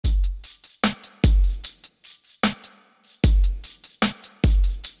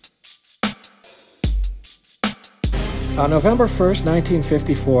On November 1st,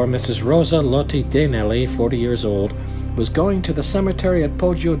 1954, Mrs. Rosa Lotti Denelli, 40 years old, was going to the cemetery at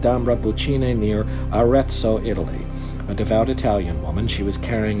Poggio d'Ambra Buccine near Arezzo, Italy. A devout Italian woman, she was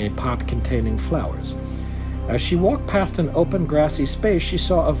carrying a pot containing flowers. As she walked past an open grassy space, she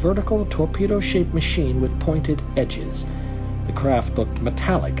saw a vertical torpedo-shaped machine with pointed edges. The craft looked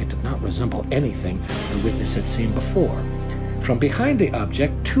metallic. It did not resemble anything the witness had seen before. From behind the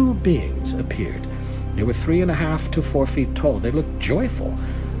object, two beings appeared. They were 3.5 to 4 feet tall. They looked joyful.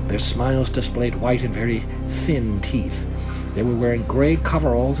 Their smiles displayed white and very thin teeth. They were wearing gray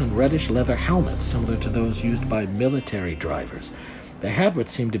coveralls and reddish leather helmets, similar to those used by military drivers. They had what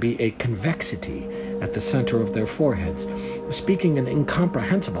seemed to be a convexity at the center of their foreheads. Speaking an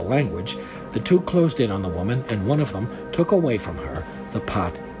incomprehensible language, the two closed in on the woman, and one of them took away from her the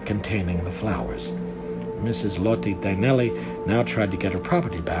pot containing the flowers. Mrs. Lotti Denelli now tried to get her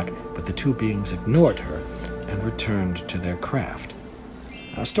property back, but the two beings ignored her and returned to their craft.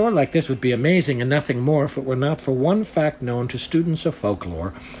 A story like this would be amazing and nothing more if it were not for one fact known to students of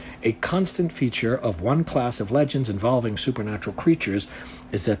folklore. A constant feature of one class of legends involving supernatural creatures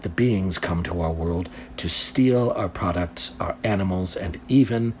is that the beings come to our world to steal our products, our animals, and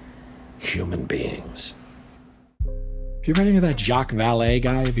even human beings. Have you read any of that Jacques Vallee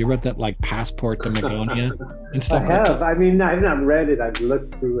guy? Have you read that, like, Passport to Magonia and stuff? I have. I mean, I've not read it. I've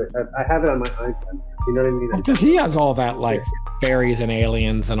looked through it. I have it on my iPad. You know what I mean? Because he has all that, like, fairies and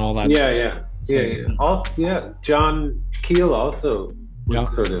aliens and all that stuff. Yeah. Also, John Keel also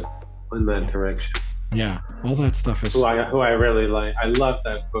was sort of in that direction. Yeah, all that stuff is... Who I really like. I love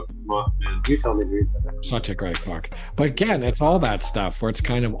that book, Mothman. You told me to read that. Such a great book. But again, it's all that stuff where it's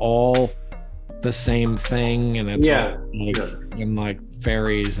kind of all the same thing, and it's like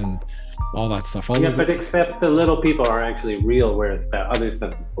fairies and all that stuff. But except the little people are actually real, whereas that other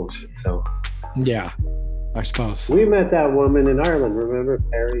stuff is bullshit. So yeah, I suppose. We met that woman in Ireland, remember?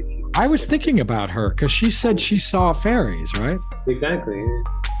 Fairy. I was thinking about her because she said she saw fairies, right? Exactly.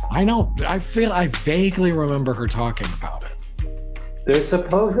 I know. I vaguely remember her talking about it. There's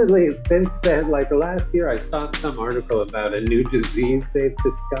supposedly, since then, like last year, I saw some article about a new disease they've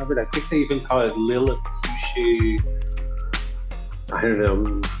discovered. I think they even call it LILITH. I don't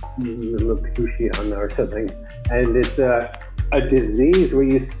know, Lilliputiana or something. And it's a disease where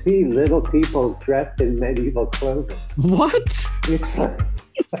you see little people dressed in medieval clothing. What? It's like,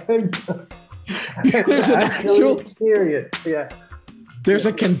 there's an actual... serious, yeah. There's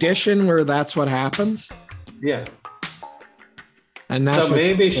a condition where that's what happens? Yeah. And that's so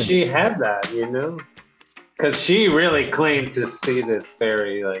maybe she had that, you know? Because she really claimed to see this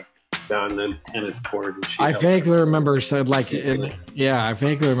fairy, like, on the tennis court. And I vaguely remember said, like, I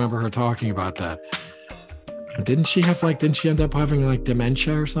vaguely remember her talking about that. Didn't she end up having, like,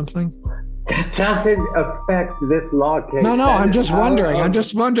 dementia or something? That doesn't affect this law case. No, I'm just wondering. Yeah,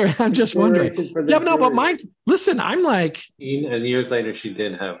 but no, but listen, I'm like... And years later, she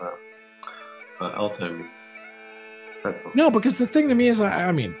did have Alzheimer's. No, because the thing to me is,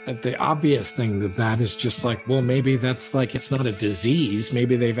 I mean, the obvious thing that is just like, well, maybe that's like, it's not a disease.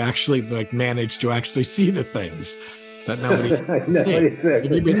 Maybe they've actually like managed to actually see the things that nobody.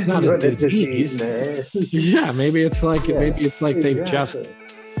 Maybe it's not a disease. Yeah, maybe it's like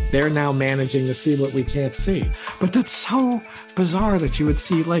they're now managing to see what we can't see. But that's so bizarre that you would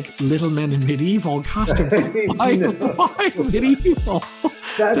see like little men in medieval costumes. Why medieval?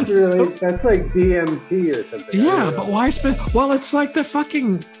 That's like DMT or something. Yeah, but why well, it's like the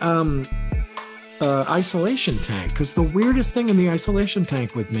fucking isolation tank. Because the weirdest thing in the isolation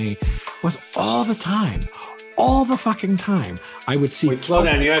tank with me was all the fucking time, I would see... Wait, slow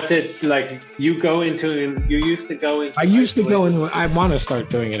down. You have to, like, you used to go into... I want to start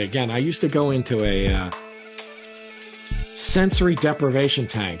doing it again. I used to go into a sensory deprivation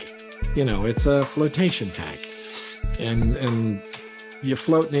tank. You know, it's a flotation tank. And you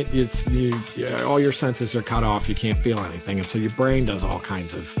float in it, all your senses are cut off, you can't feel anything, and so your brain does all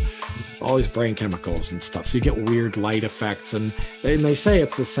these brain chemicals and stuff. So you get weird light effects, and they say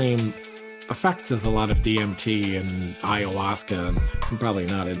it's the same effects as a lot of DMT and ayahuasca, and probably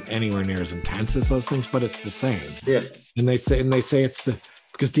not anywhere near as intense as those things, but it's the same. Yeah. And they say it's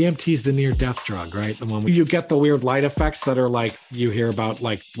because DMT is the near-death drug, right? The one where you get the weird light effects that are like you hear about,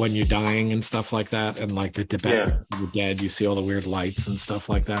 like when you're dying and stuff like that, and like the dead, you see all the weird lights and stuff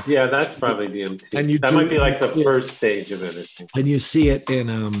like that. Yeah, that's probably DMT. And that might be like the first stage of it, I think. And you see it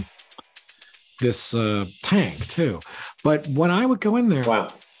in this tank too. But when I would go in there,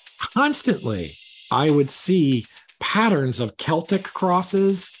 constantly, I would see patterns of Celtic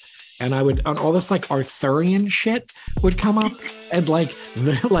crosses and I would, on all this like Arthurian shit would come up, and like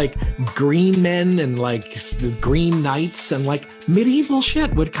the like green men and like the green knights and like medieval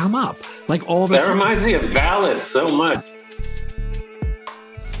shit would come up, like all the That reminds me of VALIS so much.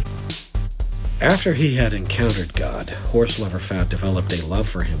 After he had encountered God, horse lover Fat developed a love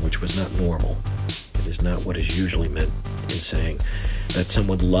for him which was not normal. It is not what is usually meant in saying that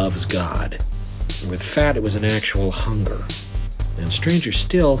someone loves God. With Fat, it was an actual hunger. And stranger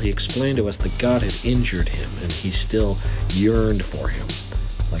still, he explained to us that God had injured him, and he still yearned for him,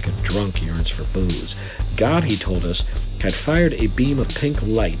 like a drunk yearns for booze. God, he told us, had fired a beam of pink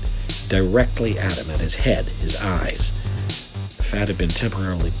light directly at him, at his head, his eyes. Fat had been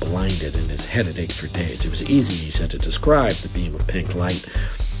temporarily blinded, and his head had ached for days. It was easy, he said, to describe the beam of pink light.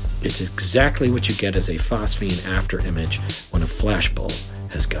 It's exactly what you get as a phosphine afterimage when a flashbulb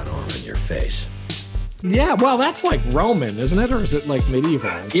has gone off in your face. Yeah, well, that's like Roman, isn't it? Or is it like medieval?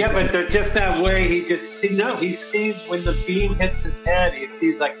 Yeah, but they're just that way. He sees when the beam hits his head, he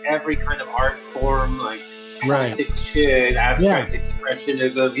sees like every kind of art form, like shit, abstract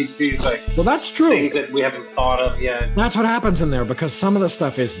expressionism. He sees like, well, that's true, things that we haven't thought of yet. That's what happens in there, because some of the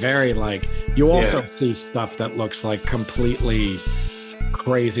stuff is very like, you also see stuff that looks like completely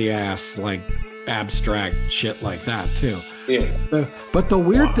crazy ass, like abstract shit like that too. Yeah. But the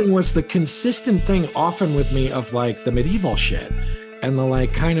weird thing was the consistent thing often with me of like the medieval shit and the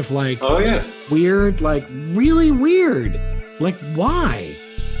like kind of like weird, like really weird. Like why?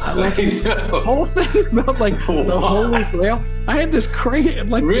 Like the whole thing about like the Holy Grail. I had this crazy,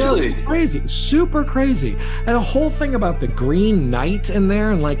 like super crazy, and a whole thing about the Green Knight in there,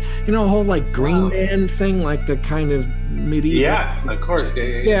 and like a whole like Green Man thing, like the kind of medieval. Yeah, of course.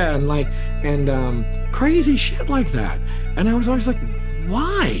 Yeah, and like crazy shit like that. And I was always like,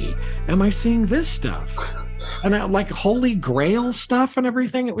 why am I seeing this stuff? And like Holy Grail stuff and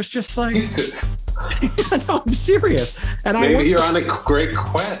everything. It was just like. No, I'm serious. And maybe you're on a great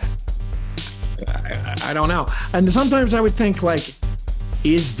quest. I don't know. And sometimes I would think like,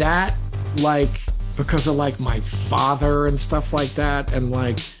 is that like because of like my father and stuff like that? And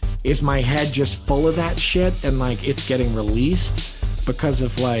like, is my head just full of that shit and like it's getting released because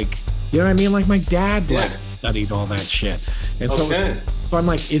of like, you know what I mean? Like my dad like studied all that shit. And so I'm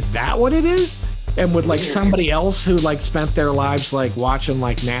like, is that what it is? And would like somebody else who like spent their lives like watching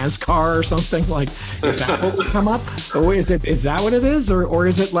like NASCAR or something, like, is that what would come up? Or is that what it is? Or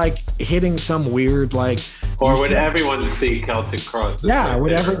is it like hitting some weird like, or would everyone see Celtic Cross? Yeah,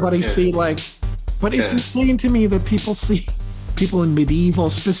 would everybody see like, but it's insane to me that people see people in medieval,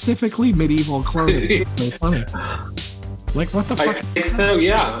 specifically medieval clothing. It's really funny. Like what the fuck? I think so,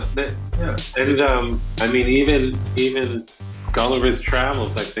 yeah. And I mean even Gulliver's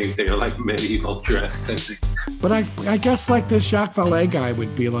Travels, I think they're like medieval dress, I think. But I guess like this Jacques Vallee guy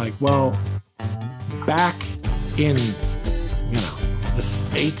would be like, well, back in, the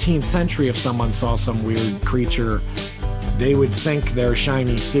 18th century, if someone saw some weird creature, they would think their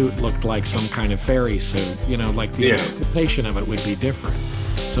shiny suit looked like some kind of fairy suit. Like the interpretation of it would be different.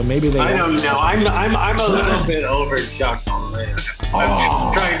 So maybe they. I don't know. I'm a little bit over Jacques Vallee.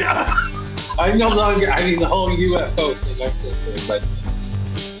 I'm trying to. I'm no longer. I mean, the whole UFO thing. But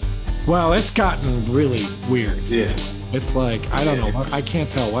well, it's gotten really weird. Yeah. It's like I don't know. I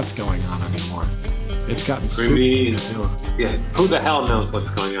can't tell what's going on anymore. It's gotten super. Yeah. Who the hell knows what's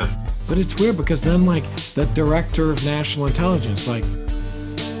going on? But it's weird because then, like, the director of national intelligence, like,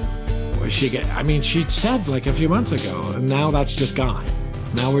 she said like a few months ago, and now that's just gone.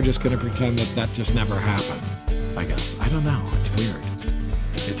 Now we're just going to pretend that just never happened. I guess I don't know. It's weird.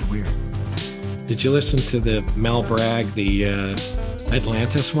 It's weird. Did you listen to the Mel Bragg, the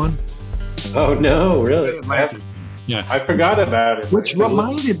Atlantis one? Oh no, really? Atlantis. Yeah, I forgot about it. Which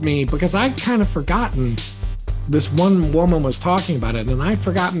reminded me, because I'd kind of forgotten. This one woman was talking about it, and I'd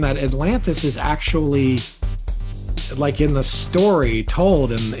forgotten that Atlantis is actually, like in the story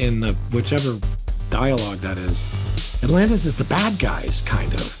told in the whichever dialogue that is, Atlantis is the bad guys,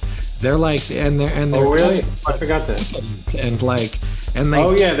 kind of. They're like, and they're. Oh really? I forgot that. And they.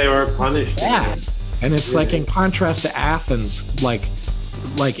 Oh yeah, they were punished. Bad. And it's like in contrast to Athens, like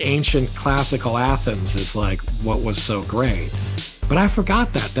ancient classical Athens is like what was so great. But I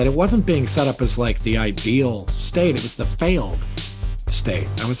forgot that it wasn't being set up as like the ideal state. It was the failed state.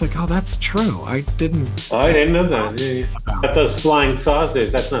 I was like, oh, that's true. I didn't know that. Yeah. But those flying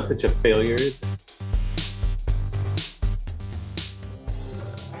saucers, that's not such a failure, is it?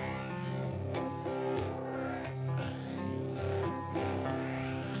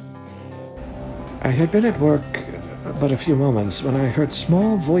 I had been at work but a few moments when I heard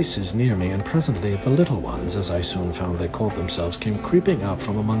small voices near me, and presently the little ones, as I soon found they called themselves, came creeping up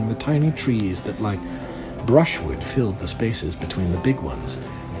from among the tiny trees that, like brushwood, filled the spaces between the big ones.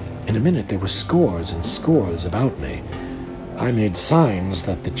 In a minute there were scores and scores about me. I made signs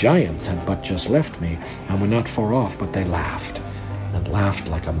that the giants had but just left me, and were not far off, but they laughed, and laughed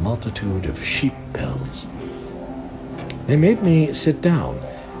like a multitude of sheep-bells. They made me sit down,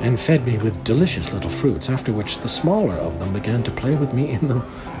 and fed me with delicious little fruits, after which the smaller of them began to play with me in the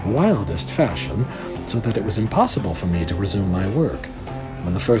wildest fashion, so that it was impossible for me to resume my work.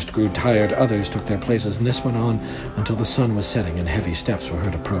 When the first grew tired, others took their places, and this went on until the sun was setting and heavy steps were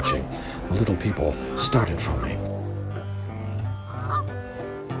heard approaching. The little people started from me.